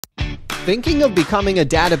Thinking of becoming a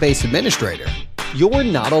database administrator? You're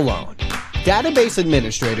not alone. Database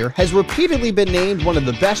administrator has repeatedly been named one of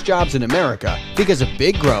the best jobs in America because of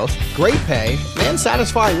big growth, great pay, and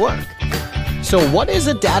satisfying work. So what is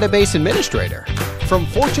a database administrator? From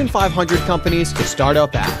Fortune 500 companies to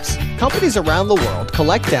startup apps, companies around the world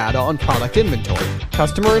collect data on product inventory,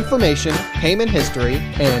 customer information, payment history,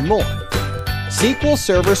 and more. SQL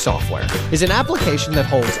Server software is an application that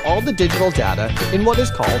holds all the digital data in what is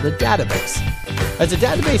called a database. As a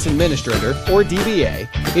database administrator, or DBA,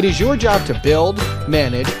 it is your job to build,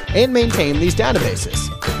 manage, and maintain these databases.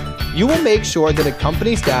 You will make sure that a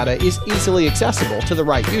company's data is easily accessible to the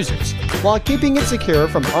right users, while keeping it secure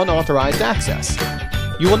from unauthorized access.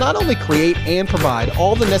 You will not only create and provide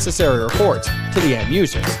all the necessary reports to the end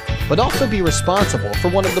users, but also be responsible for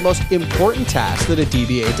one of the most important tasks that a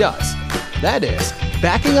DBA does. That is,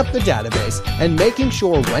 backing up the database and making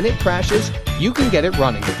sure when it crashes, you can get it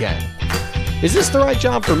running again. Is this the right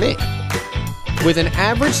job for me? With an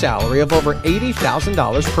average salary of over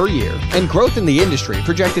 $80,000 per year and growth in the industry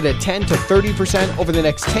projected at 10 to 30% over the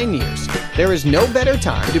next 10 years, there is no better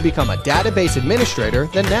time to become a database administrator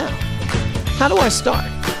than now. How do I start?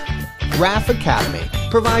 RAF Academy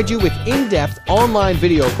provides you with in-depth online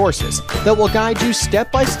video courses that will guide you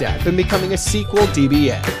step by step in becoming a SQL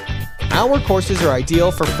DBA. Our courses are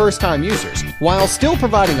ideal for first-time users, while still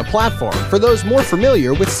providing a platform for those more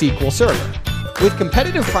familiar with SQL Server. With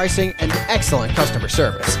competitive pricing and excellent customer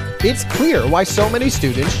service, it's clear why so many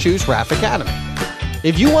students choose RAF Academy.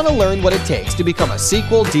 If you want to learn what it takes to become a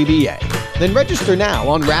SQL DBA, then register now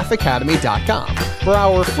on rafacademy.com for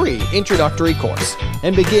our free introductory course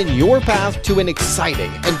and begin your path to an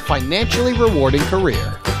exciting and financially rewarding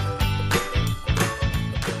career.